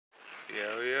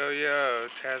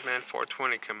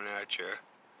Tazman420 coming at you.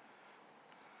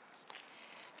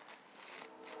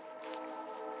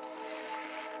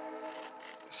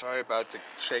 Sorry about the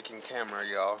shaking camera,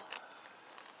 y'all.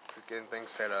 Just getting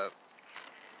things set up.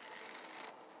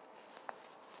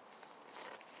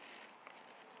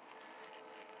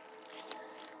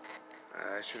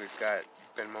 I should have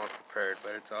been more prepared,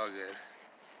 but it's all good.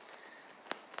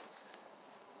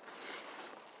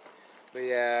 But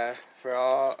yeah, for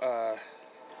all,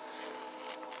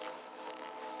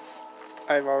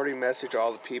 I've already messaged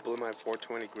all the people in my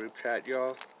 420 group chat,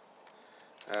 y'all,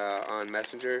 on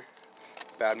Messenger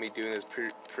about me doing this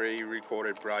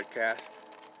pre-recorded broadcast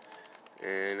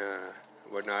and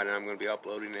whatnot, and I'm going to be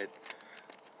uploading it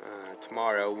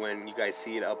tomorrow. When you guys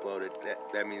see it uploaded,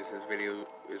 that means this video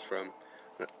is from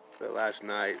the last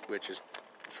night, which is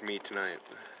for me tonight.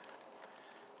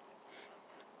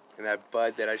 And that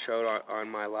bud that I showed on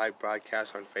my live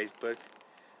broadcast on Facebook,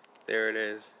 there it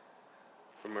is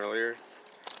from earlier.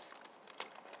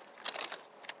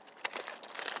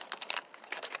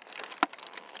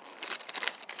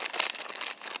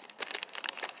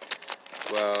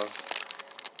 Well,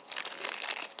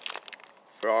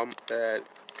 for all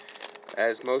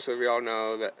as most of y'all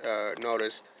know, that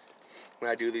noticed,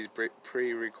 when I do these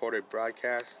pre-recorded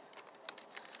broadcasts,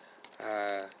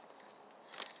 I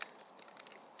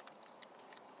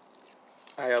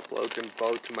upload them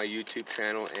both to my YouTube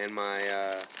channel and my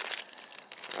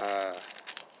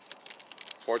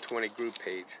 420 group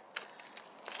page.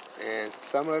 And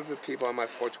some of the people on my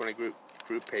 420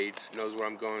 group page knows what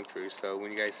I'm going through. So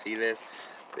when you guys see this,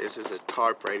 this is a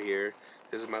tarp right here.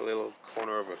 This is my little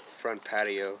corner of a front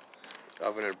patio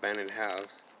of an abandoned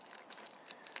house,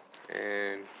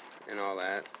 and all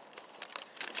that.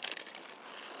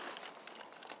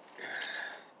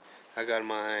 I got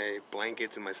my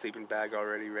blankets and my sleeping bag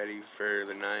already ready for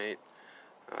the night,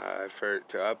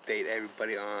 to update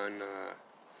everybody on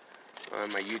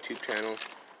my YouTube channel.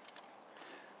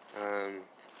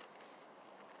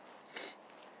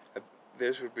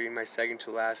 This would be my second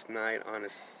to last night on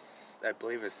I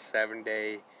believe a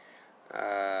 7-day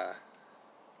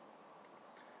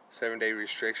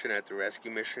restriction at the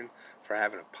rescue mission for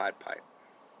having a pot pipe.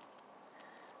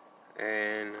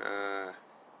 And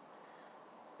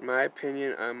in my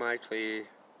opinion, I'm actually,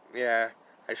 I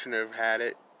shouldn't have had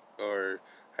it, or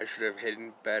I should have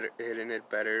hidden it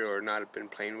better, or not have been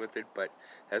playing with it. But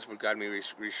that's what got me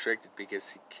restricted, because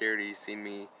security seen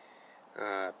me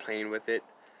playing with it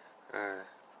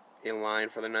in line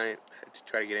for the night, to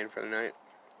try to get in for the night.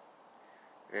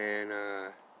 And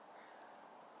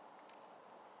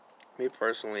me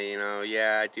personally,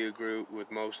 I do agree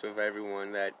with most of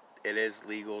everyone that it is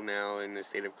legal now in the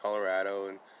state of Colorado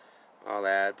and all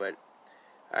that, but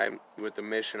I'm with the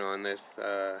mission on this.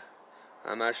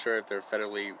 I'm not sure if they're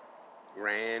federally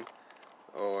ran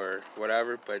or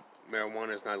whatever, but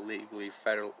marijuana is not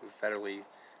federally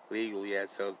legal yet,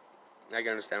 so I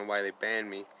can understand why they banned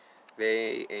me.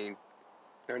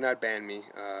 They're not banned me.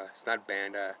 It's not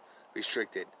banned.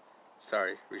 Restricted.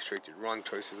 Sorry, restricted. Wrong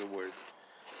choices of words.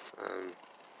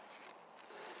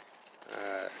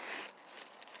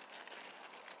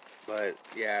 But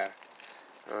yeah.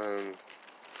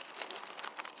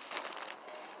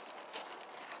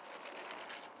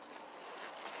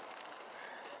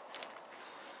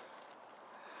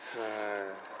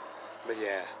 But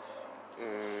yeah.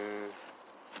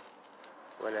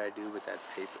 What did I do with that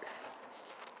paper?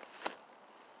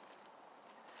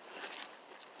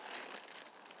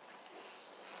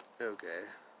 Okay.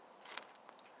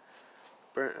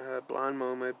 Blonde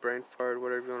moment, brain fart,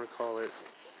 whatever you want to call it.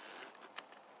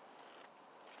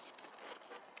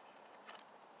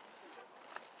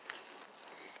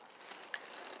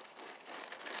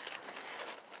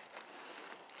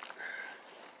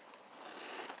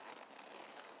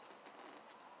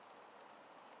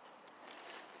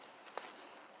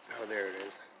 Oh, there it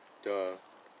is. Duh.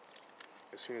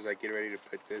 As soon as I get ready to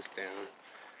put this down.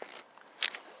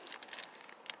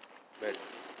 But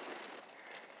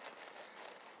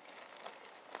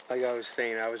like I was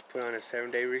saying, I was put on a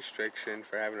 7-day restriction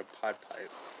for having a pot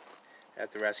pipe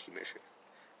at the rescue mission.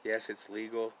 Yes, it's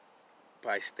legal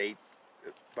by state,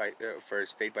 for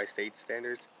state by state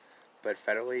standards, but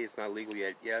federally it's not legal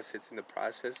yet. Yes, it's in the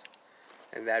process,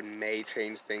 and that may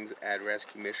change things at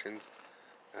rescue missions,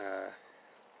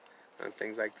 and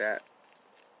things like that.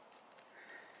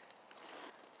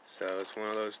 So it's one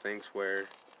of those things where,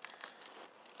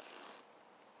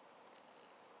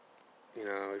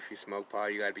 if you smoke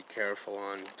pot, you gotta be careful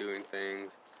on doing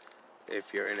things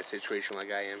if you're in a situation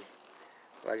like I am.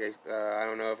 Like I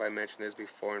don't know if I mentioned this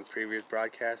before in previous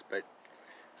broadcasts, but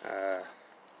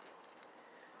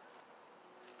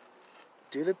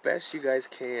do the best you guys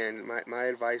can. My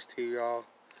advice to y'all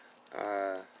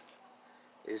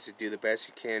is to do the best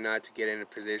you can, not to get in a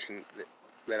position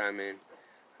that I'm in,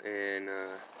 and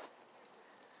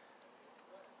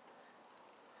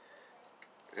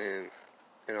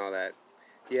and all that.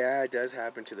 Yeah, it does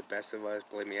happen to the best of us.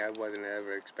 Believe me, I wasn't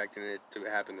ever expecting it to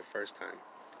happen the first time.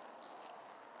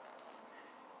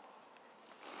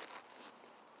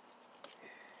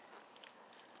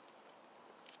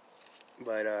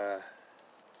 But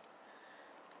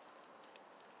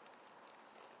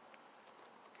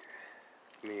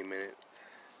give me a minute.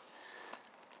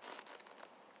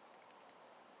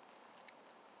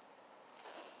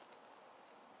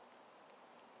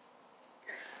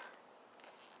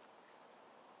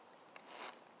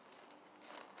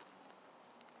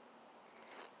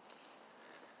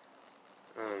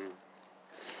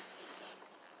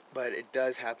 But it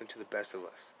does happen to the best of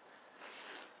us.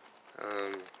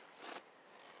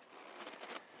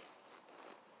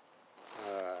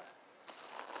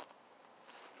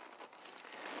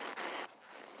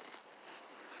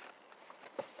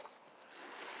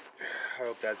 I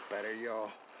hope that's better, y'all.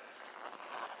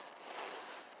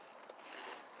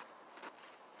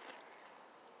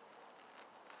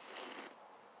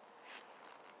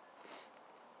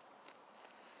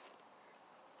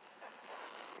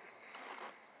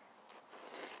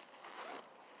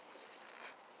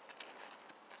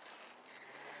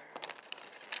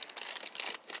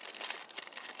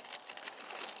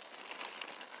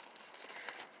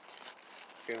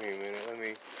 Give me a minute. Let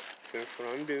me finish what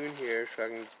I'm doing here so I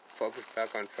can focus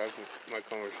back on my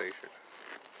conversation.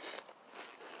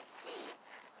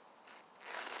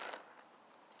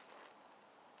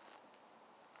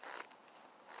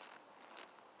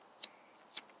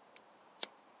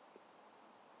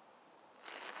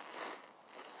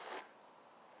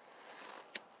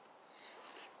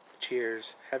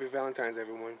 Cheers. Happy Valentine's,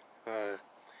 everyone.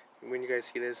 When you guys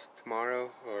see this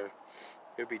tomorrow, or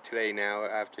it'll be today now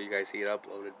after you guys see it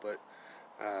uploaded, but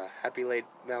happy late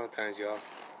Valentine's, y'all.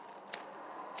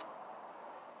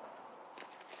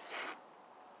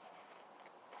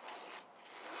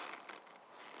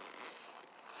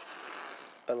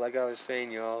 But like I was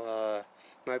saying, y'all,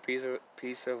 my piece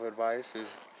of advice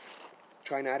is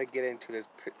try not to get into this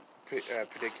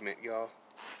predicament, y'all.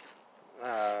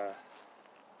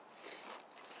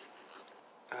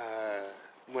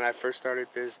 When I first started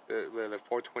the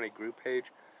 420 group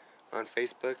page on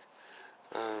Facebook,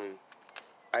 I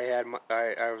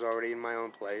was already in my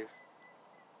own place.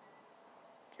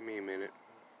 Give me a minute.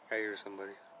 I hear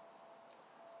somebody.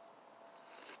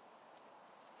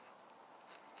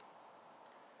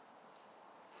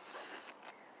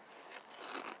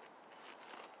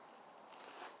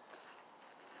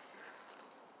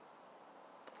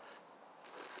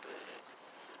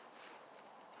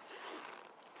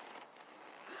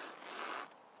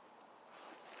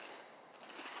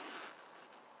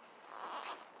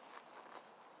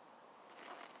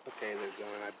 Okay, they're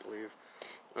gone, I believe.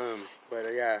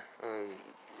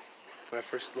 When I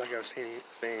first, like I was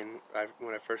saying,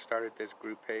 when I first started this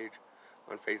group page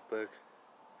on Facebook,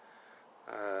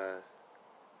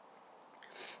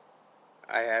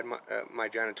 I had my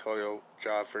janitorial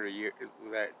job for a year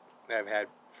that I've had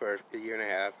for a year and a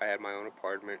half. I had my own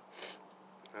apartment.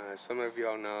 Some of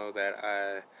y'all know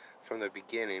that from the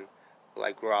beginning,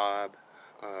 like Rob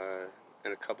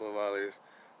and a couple of others,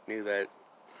 knew that,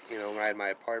 when I had my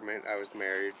apartment, I was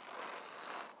married.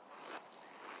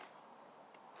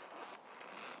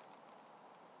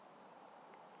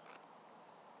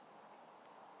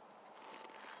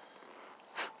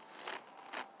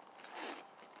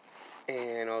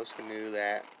 And also knew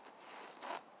that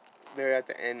they're at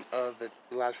the end of the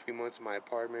last few months of my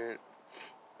apartment,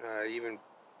 even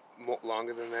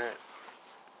longer than that.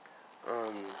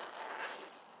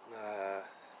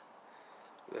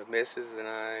 The missus and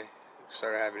I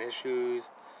started having issues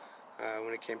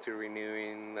when it came to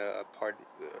renewing the apartment.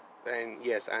 And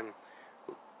yes, I'm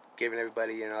giving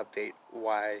everybody an update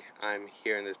why I'm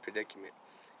here in this predicament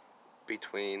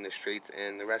between the streets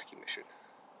and the rescue mission.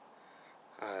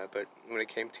 But when it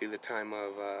came to the time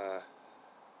of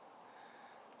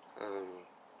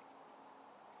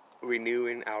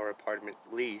renewing our apartment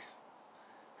lease,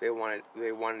 they wanted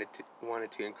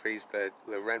to increase the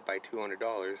rent by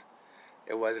 $200.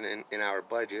 It wasn't in our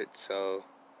budget, so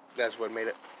that's what made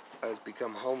us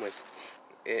become homeless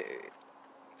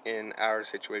in our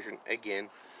situation again.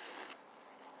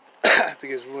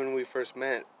 Because when we first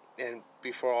met, and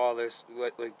before all this,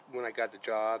 like when I got the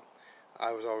job,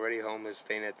 I was already homeless,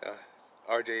 staying at the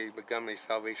R.J. Montgomery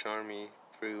Salvation Army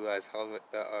through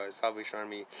the Salvation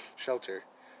Army shelter.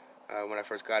 when I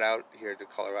first got out here to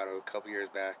Colorado a couple years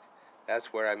back.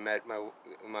 That's where I met my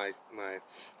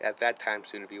at that time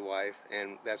soon to be wife,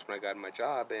 and that's when I got my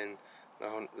job. And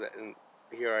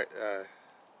here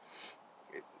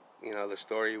the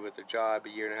story with the job a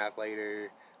year and a half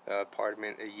later, the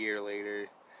apartment a year later.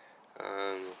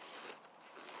 Um,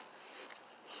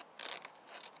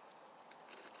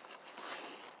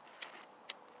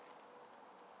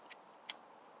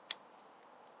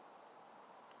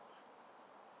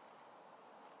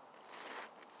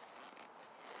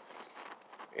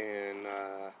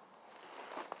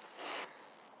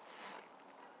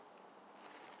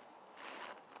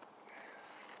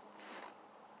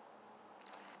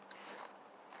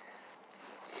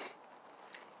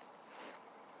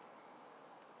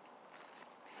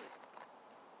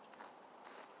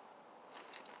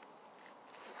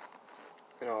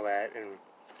 and all that,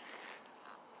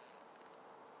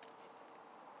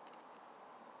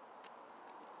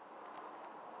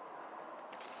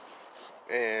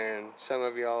 and some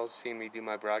of y'all seen me do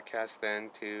my broadcast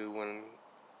then too, when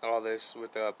all this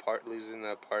with the losing the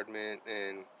apartment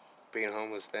and being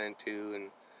homeless then too,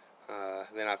 and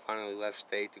then I finally left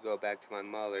state to go back to my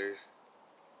mother's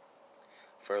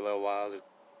for a little while to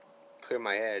clear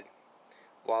my head.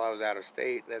 While I was out of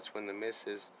state, that's when the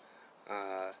missus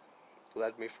uh,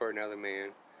 left me for another man,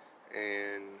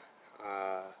 and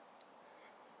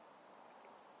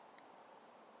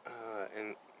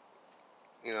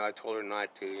and I told her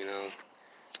not to.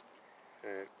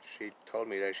 She told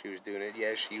me that she was doing it.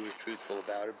 Yes, she was truthful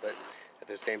about it, but at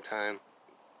the same time,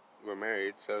 we're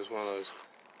married, so it's one of those,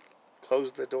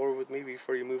 close the door with me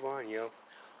before you move on, yo.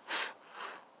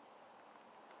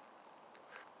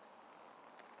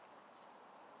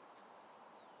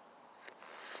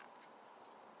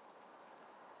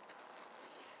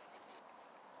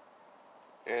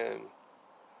 And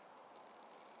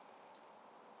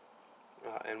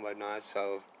and whatnot.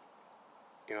 So,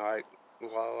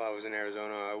 while I was in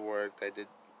Arizona, I worked. I did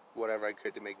whatever I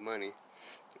could to make money,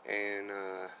 and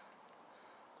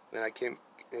then I came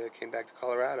back to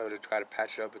Colorado to try to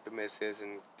patch it up with the missus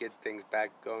and get things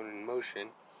back going in motion.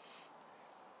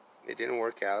 It didn't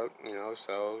work out,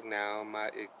 so now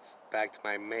it's back to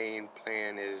my main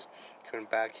plan is coming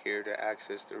back here to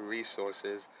access the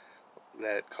resources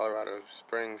that Colorado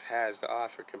Springs has to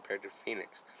offer compared to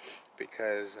Phoenix,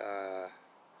 because um,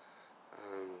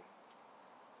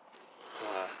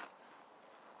 uh,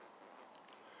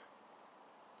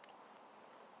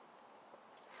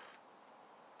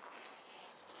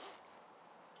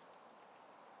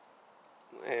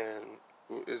 and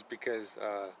is because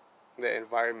the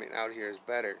environment out here is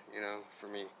better, for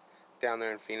me. Down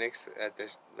there in Phoenix, at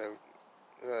the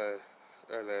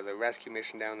rescue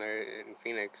mission down there in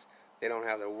Phoenix, they don't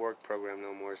have their work program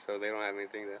no more, so they don't have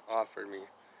anything to offer me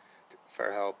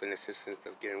for help and assistance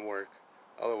of getting work.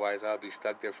 Otherwise, I'll be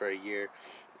stuck there for a year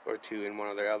or two in one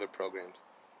of their other programs.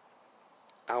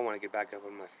 I want to get back up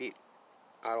on my feet.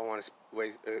 I don't want to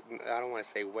waste. I don't want to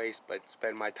say waste, but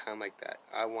spend my time like that.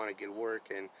 I want to get work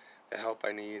and the help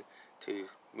I need to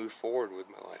move forward with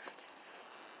my life.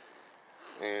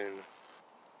 And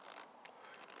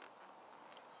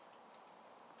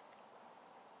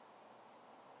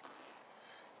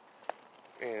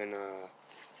and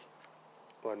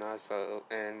whatnot. So,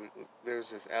 and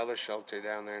there's this other shelter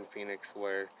down there in Phoenix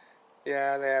where,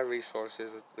 yeah, they have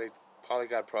resources. They probably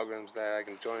got programs that I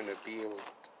can join to be able to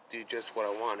do just what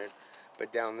I wanted.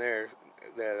 But down there,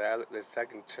 the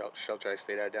second shelter I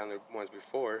stayed at down there once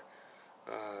before,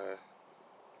 uh,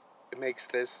 it makes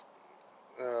this.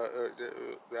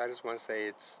 I just want to say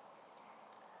it's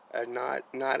not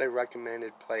a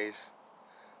recommended place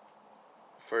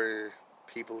for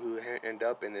people who end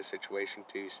up in this situation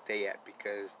to stay at,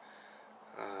 because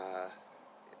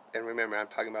and remember, I'm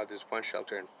talking about this one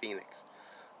shelter in Phoenix.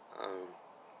 Um,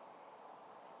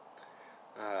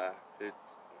 uh, it,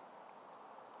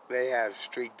 they have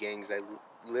street gangs that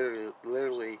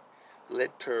literally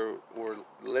live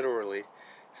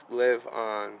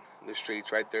on the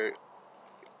streets right there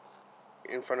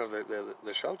in front of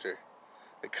the shelter.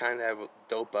 They kind of have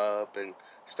dope up and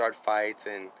start fights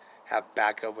and have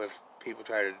backup if people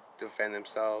try to defend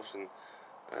themselves, and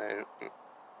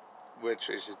which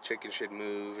is a chicken shit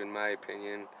move in my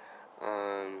opinion.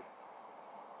 Um,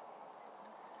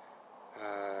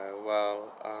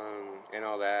 and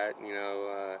all that,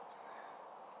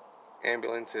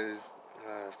 ambulances,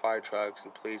 fire trucks,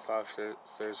 and police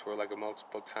officers were like a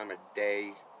multiple time a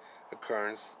day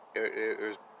occurrence.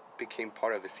 It became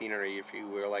part of the scenery, if you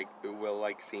will,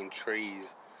 like seeing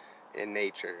trees in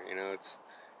nature.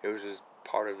 It was just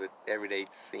part of the everyday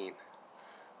scene.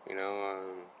 You know,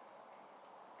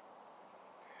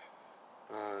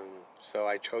 So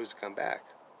I chose to come back.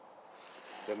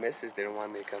 The missus didn't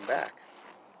want me to come back.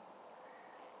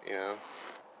 You know?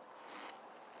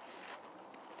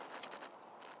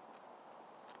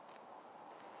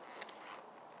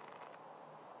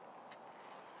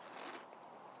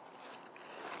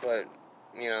 But,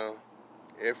 you know,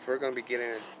 if we're going to be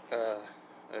getting a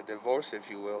divorce, if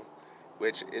you will,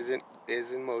 which is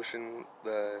in motion,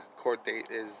 the court date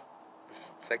is the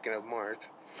 2nd of March,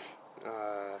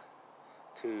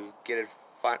 to get it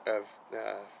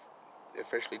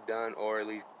officially done, or at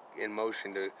least in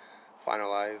motion to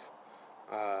finalize.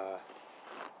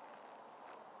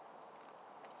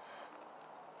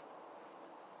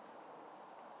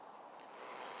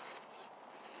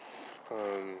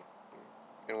 Um,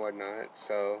 and whatnot.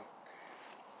 So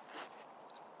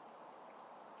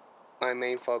my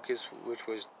main focus, which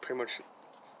was pretty much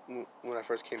when I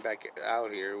first came back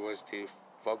out here, was to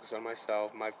focus on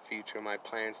myself, my future, my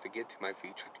plans to get to my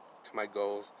future, to my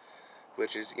goals,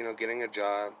 which is, you know, getting a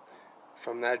job.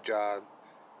 From that job,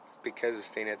 because of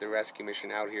staying at the rescue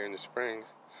mission out here in the Springs,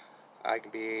 I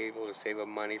can be able to save up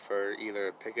money for either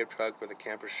a pickup truck with a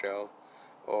camper shell,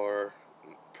 or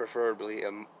preferably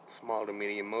a small to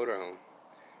medium motorhome,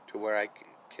 to where I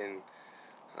can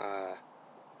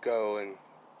go and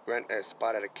rent a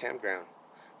spot at a campground,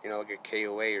 you know, like a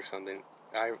KOA or something.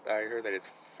 I heard that it's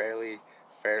fairly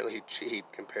cheap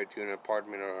compared to an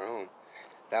apartment or a home.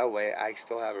 That way, I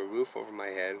still have a roof over my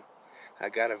head. I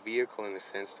got a vehicle in a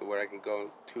sense to where I can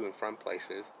go to and from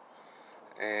places,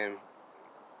 and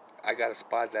I got a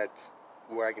spot that's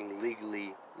where I can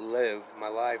legally live my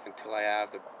life until I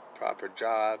have the proper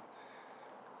job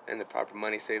and the proper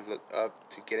money saved up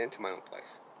to get into my own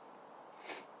place.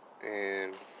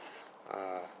 And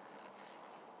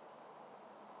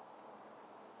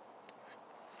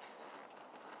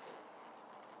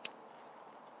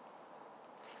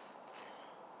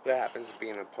that happens to be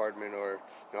an apartment or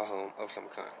a home of some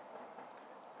kind.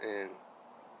 And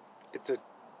it's a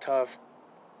tough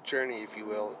journey, if you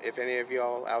will. If any of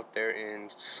y'all out there in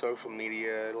social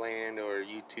media land or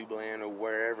YouTube land or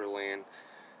wherever land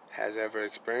has ever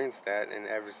experienced that and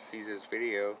ever sees this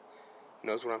video,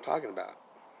 knows what I'm talking about.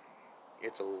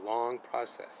 It's a long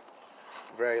process,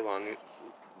 very long,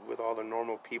 with all the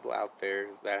normal people out there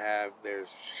that have their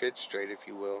shit straight, if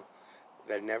you will,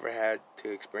 that never had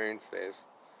to experience this,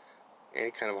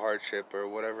 any kind of hardship or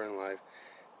whatever in life.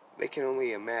 They can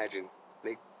only imagine.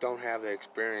 They don't have the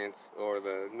experience or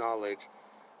the knowledge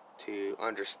to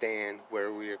understand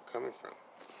where we are coming from.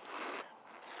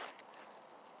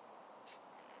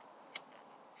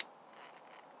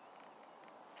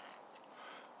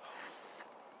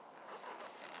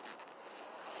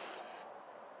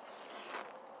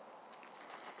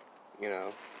 You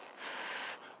know,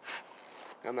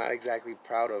 I'm not exactly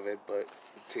proud of it, but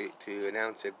to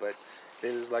announce it, but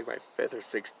this is like my 5th or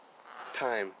 6th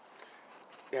time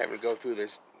having to go through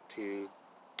this to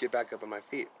get back up on my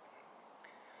feet.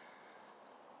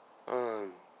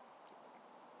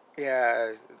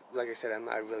 Yeah, like I said, I'm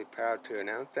not really proud to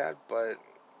announce that, but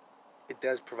it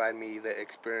does provide me the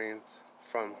experience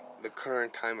from the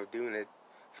current time of doing it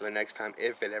for the next time,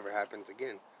 if it ever happens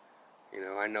again. You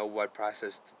know, I know what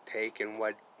process to take and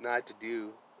what not to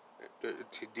do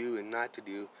and not to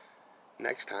do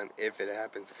next time if it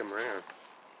happens to come around.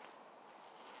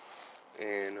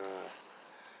 And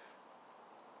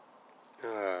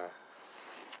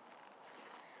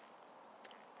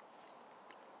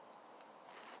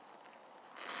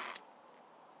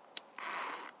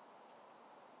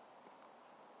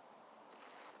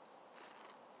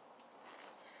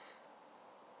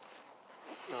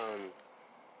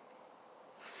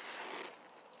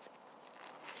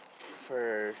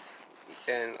for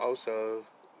and also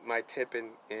my tip in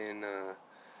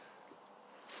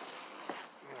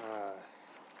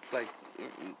like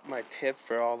my tip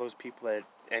for all those people that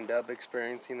end up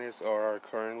experiencing this or are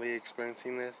currently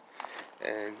experiencing this,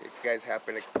 and if you guys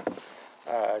happen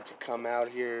to come out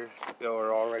here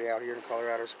or already out here in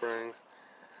Colorado Springs,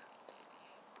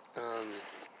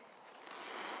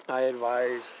 I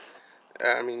advise,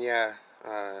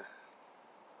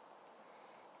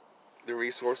 the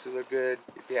resources are good.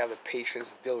 If you have the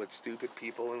patience to deal with stupid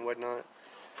people and whatnot,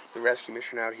 the rescue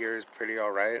mission out here is pretty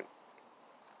alright.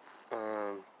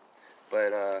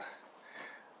 But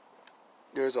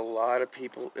there's a lot of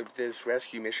people. If this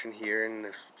rescue mission here in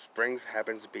the Springs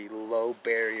happens to be low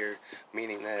barrier,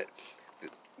 meaning that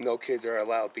no kids are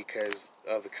allowed because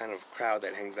of the kind of crowd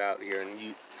that hangs out here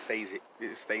and stays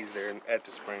there at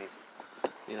the Springs,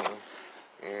 you know.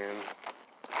 And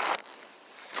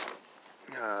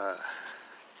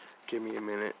give me a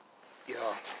minute,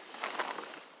 y'all.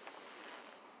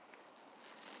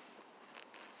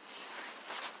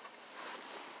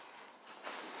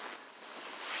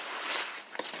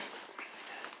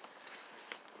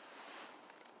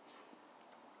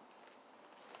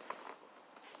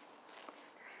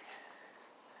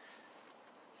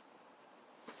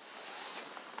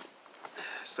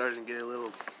 starting to get a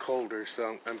little colder,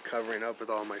 so I'm covering up with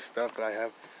all my stuff that I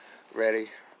have ready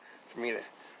for me to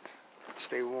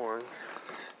stay warm.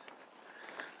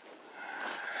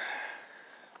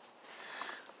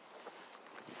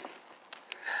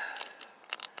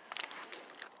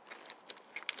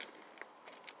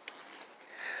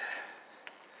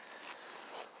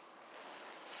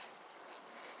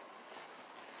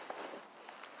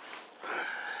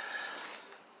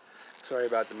 Sorry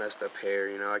about the messed up hair,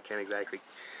 you know, I can't exactly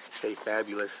stay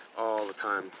fabulous all the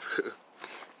time.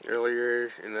 Earlier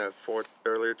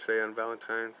today on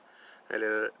Valentine's,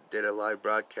 I did a live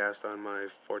broadcast on my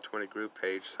 420 group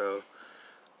page, so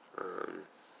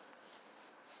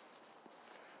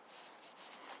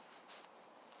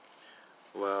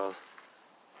well,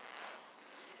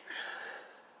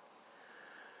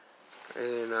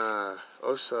 and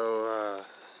also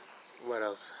what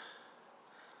else?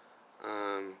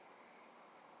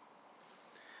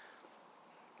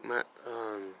 My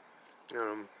you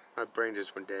know, my brain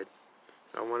just went dead.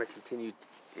 I want to continue,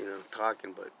 you know,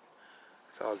 talking, but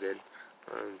it's all good.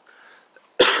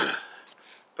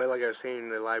 But like I was saying,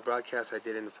 the live broadcast I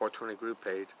did in the 420 group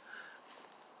page,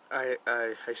 I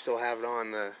still have it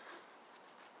on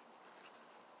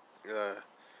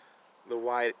the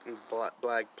white and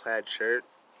black plaid shirt.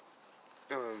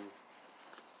 You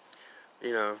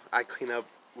know, I clean up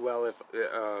well if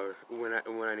when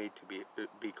I need to be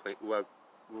clean,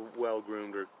 well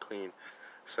groomed or clean.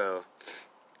 So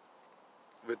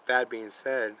with that being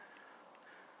said,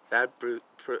 that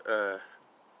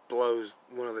blows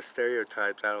one of the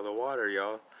stereotypes out of the water,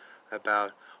 y'all,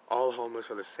 about all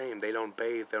homeless are the same. They don't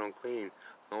bathe, they don't clean.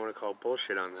 I want to call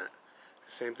bullshit on that.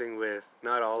 Same thing with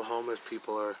not all homeless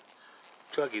people are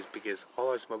druggies, because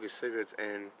all I smoke is cigarettes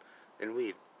and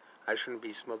weed. I shouldn't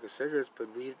be smoking cigarettes,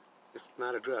 but weed is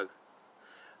not a drug,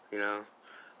 you know.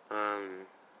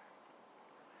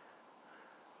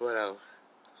 What else?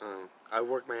 I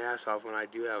work my ass off when I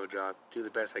do have a job, do the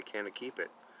best I can to keep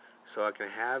it, so I can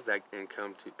have that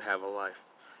income to have a life,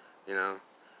 you know.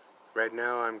 Right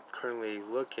now I'm currently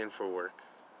looking for work,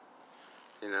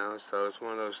 you know, so it's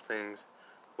one of those things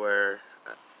where,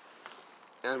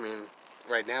 I mean,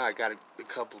 right now I got a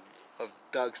couple of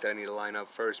ducks that I need to line up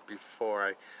first before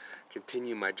I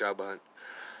continue my job hunt.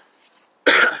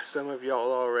 Some of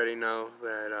y'all already know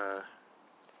that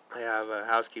I have a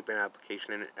housekeeping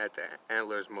application at the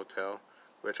Antlers Motel,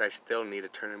 which I still need to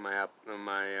turn in my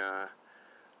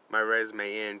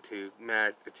resume in to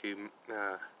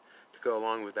go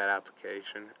along with that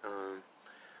application.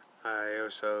 I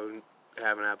also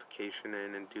have an application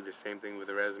in and do the same thing with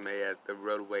the resume at the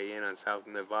Roadway Inn on South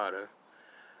Nevada.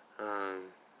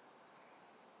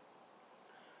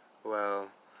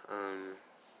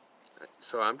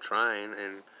 So I'm trying,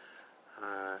 and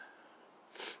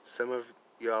some of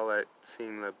y'all that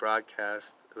seen the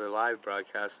broadcast, the live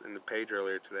broadcast in the page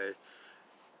earlier today,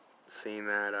 seen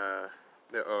that,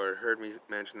 or heard me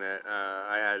mention that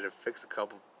I had to fix a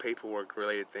couple paperwork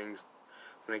related things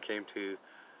when it came to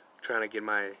trying to get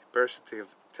my birth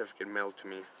certificate mailed to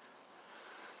me,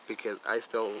 because I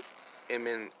still am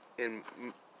in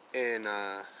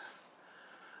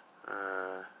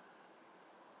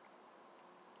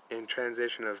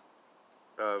transition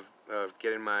of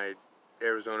getting my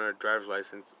Arizona driver's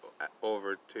license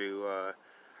over to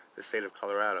the state of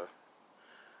Colorado,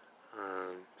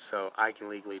 so I can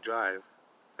legally drive.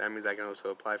 That means I can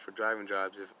also apply for driving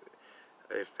jobs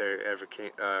if they ever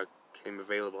came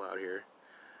available out here.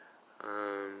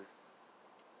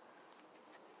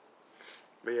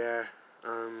 But yeah,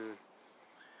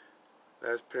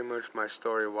 that's pretty much my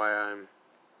story why I'm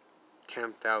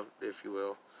camped out, if you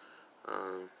will,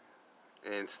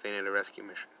 and staying at a rescue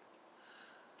mission.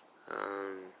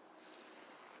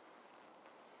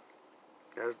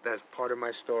 That's part of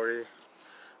my story.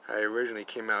 I originally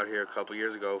came out here a couple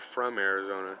years ago from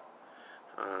Arizona.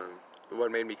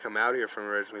 What made me come out here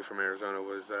originally from Arizona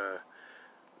was a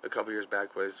couple years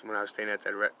back was when I was staying at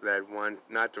that one,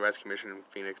 not the rescue mission in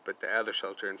Phoenix, but the other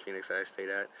shelter in Phoenix that I stayed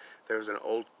at. There was an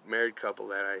old married couple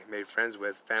that I made friends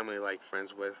with, family-like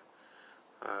friends with,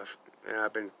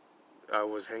 and I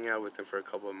was hanging out with them for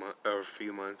a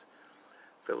few months.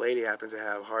 The lady happens to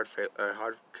have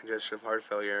congestive heart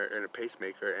failure and a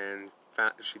pacemaker, and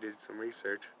she did some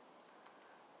research.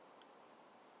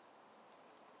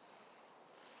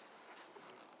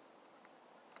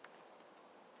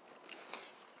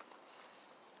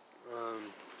 I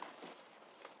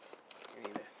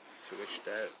need to switch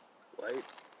that light.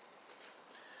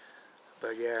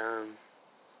 But yeah,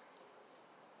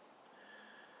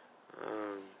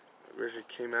 originally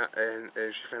came out, and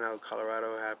she found out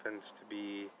Colorado happens to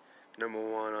be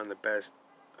 #1 on the best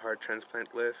heart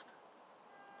transplant list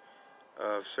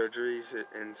of surgeries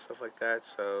and stuff like that.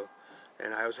 So,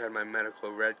 and I also had my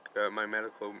medical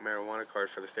marijuana card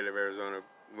for the state of Arizona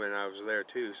when I was there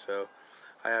too. So,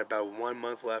 I had about 1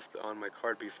 month left on my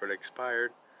card before it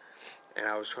expired, and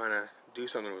I was trying to do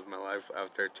something with my life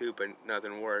out there too, but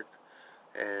nothing worked.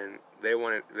 And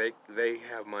they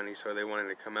have money, so they wanted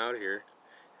to come out here,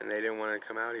 and they didn't want to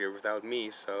come out here without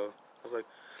me. So I was like,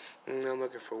 I'm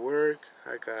looking for work.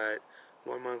 I got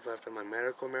 1 month left on my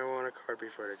medical marijuana card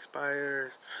before it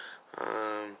expires.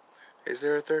 Is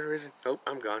there a third reason? Nope,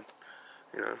 I'm gone.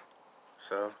 You know.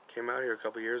 So came out here a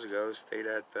couple years ago. Stayed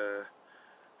at the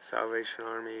Salvation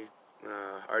Army,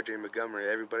 R.J. Montgomery.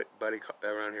 Everybody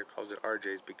around here calls it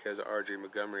R.J.'s because R.J.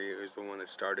 Montgomery is the one that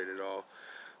started it all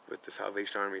with the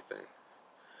Salvation Army thing.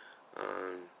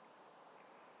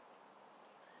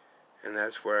 And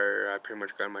that's where I pretty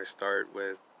much got my start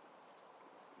with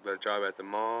the job at the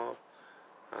mall,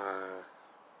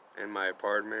 and my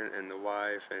apartment, and the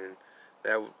wife, and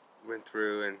that went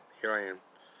through, and here I am,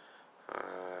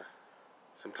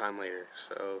 some time later.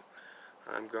 So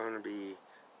I'm going to be,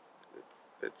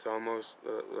 it's almost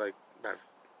like about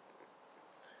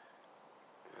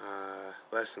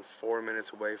less than 4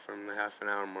 minutes away from the half an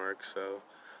hour mark, so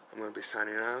I'm going to be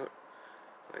signing out.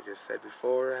 Like I said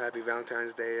before, happy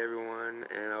Valentine's Day, everyone,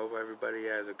 and I hope everybody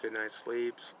has a good night's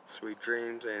sleep, sweet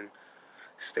dreams, and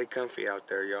stay comfy out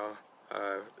there, y'all.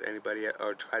 Anybody,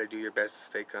 or try to do your best to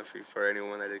stay comfy for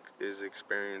anyone that is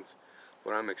experiencing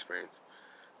what I'm experiencing.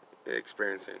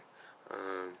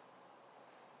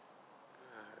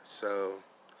 So,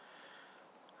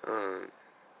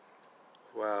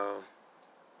 well,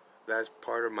 that's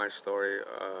part of my story,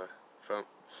 from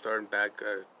starting back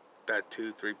about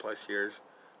 2-3+ years,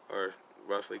 or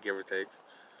roughly, give or take.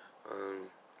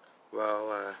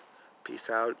 Peace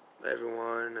out,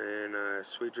 everyone, and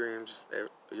sweet dreams,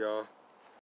 y'all.